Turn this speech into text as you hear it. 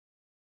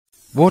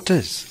What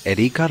is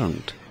eddy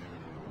current?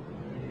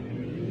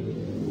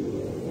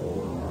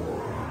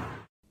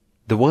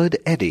 The word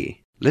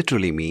eddy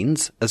literally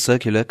means a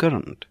circular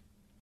current.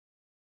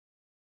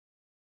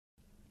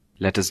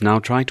 Let us now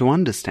try to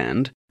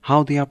understand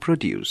how they are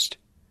produced.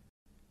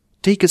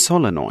 Take a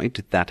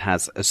solenoid that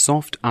has a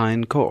soft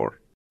iron core.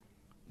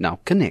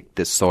 Now connect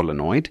this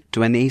solenoid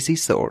to an AC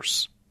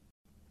source.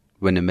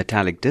 When a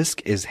metallic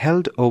disc is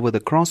held over the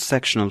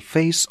cross-sectional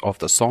face of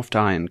the soft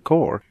iron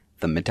core,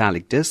 the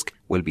metallic disc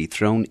will be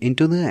thrown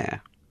into the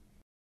air.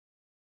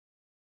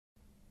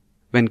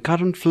 When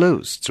current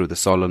flows through the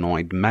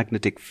solenoid,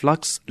 magnetic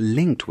flux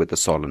linked with the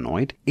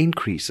solenoid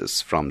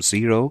increases from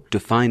 0 to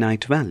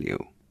finite value.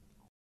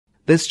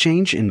 This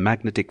change in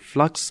magnetic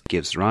flux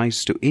gives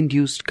rise to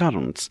induced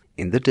currents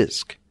in the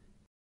disc.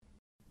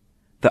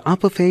 The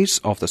upper face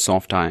of the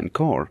soft iron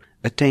core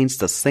attains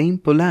the same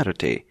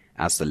polarity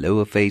as the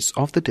lower face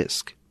of the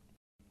disc.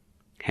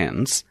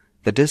 Hence,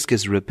 the disc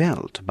is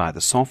repelled by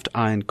the soft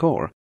iron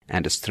core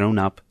and is thrown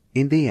up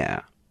in the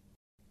air.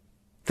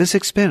 This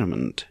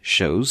experiment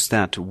shows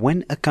that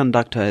when a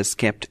conductor is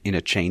kept in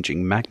a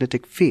changing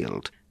magnetic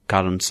field,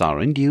 currents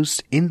are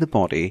induced in the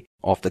body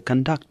of the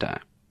conductor.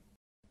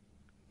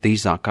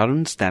 These are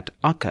currents that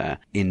occur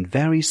in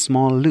very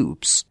small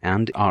loops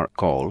and are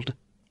called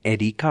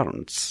eddy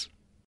currents.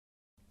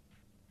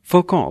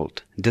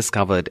 Foucault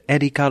discovered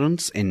eddy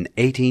currents in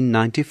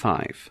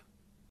 1895.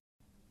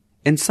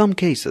 In some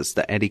cases,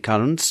 the eddy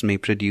currents may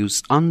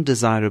produce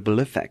undesirable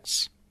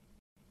effects.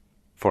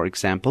 For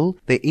example,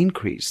 they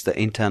increase the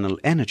internal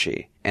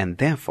energy and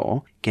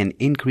therefore can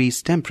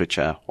increase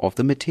temperature of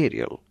the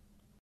material.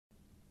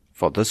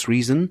 For this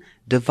reason,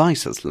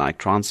 devices like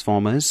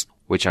transformers,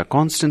 which are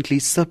constantly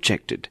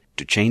subjected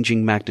to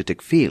changing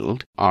magnetic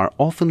field, are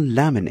often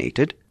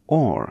laminated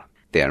or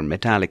their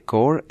metallic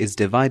core is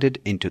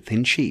divided into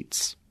thin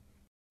sheets.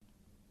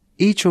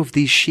 Each of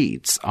these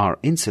sheets are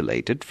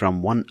insulated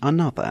from one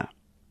another.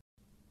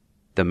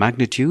 The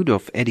magnitude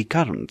of eddy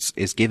currents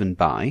is given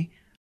by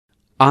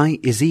I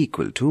is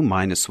equal to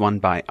 -1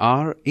 by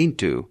R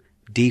into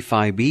d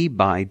phi b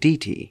by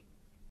dt.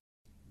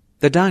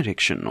 The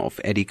direction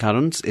of eddy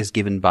currents is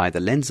given by the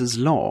Lenz's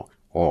law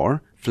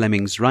or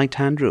Fleming's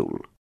right-hand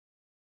rule.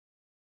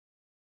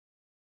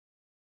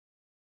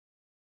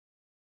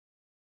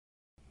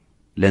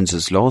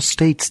 Lenz's law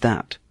states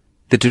that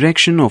the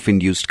direction of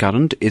induced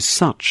current is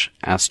such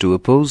as to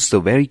oppose the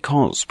very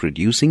cause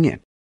producing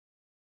it.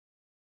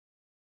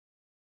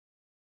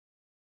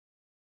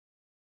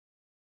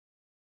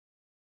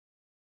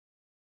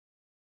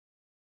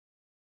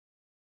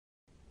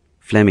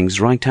 Fleming's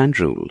right-hand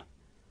rule.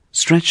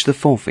 Stretch the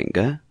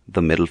forefinger,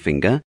 the middle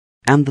finger,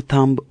 and the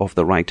thumb of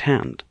the right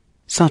hand,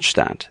 such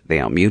that they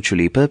are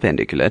mutually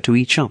perpendicular to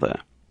each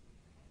other.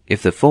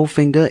 If the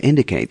forefinger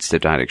indicates the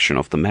direction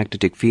of the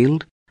magnetic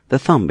field, the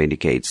thumb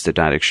indicates the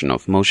direction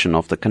of motion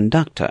of the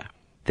conductor,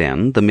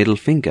 then the middle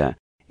finger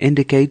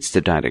indicates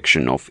the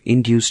direction of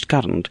induced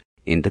current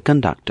in the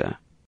conductor.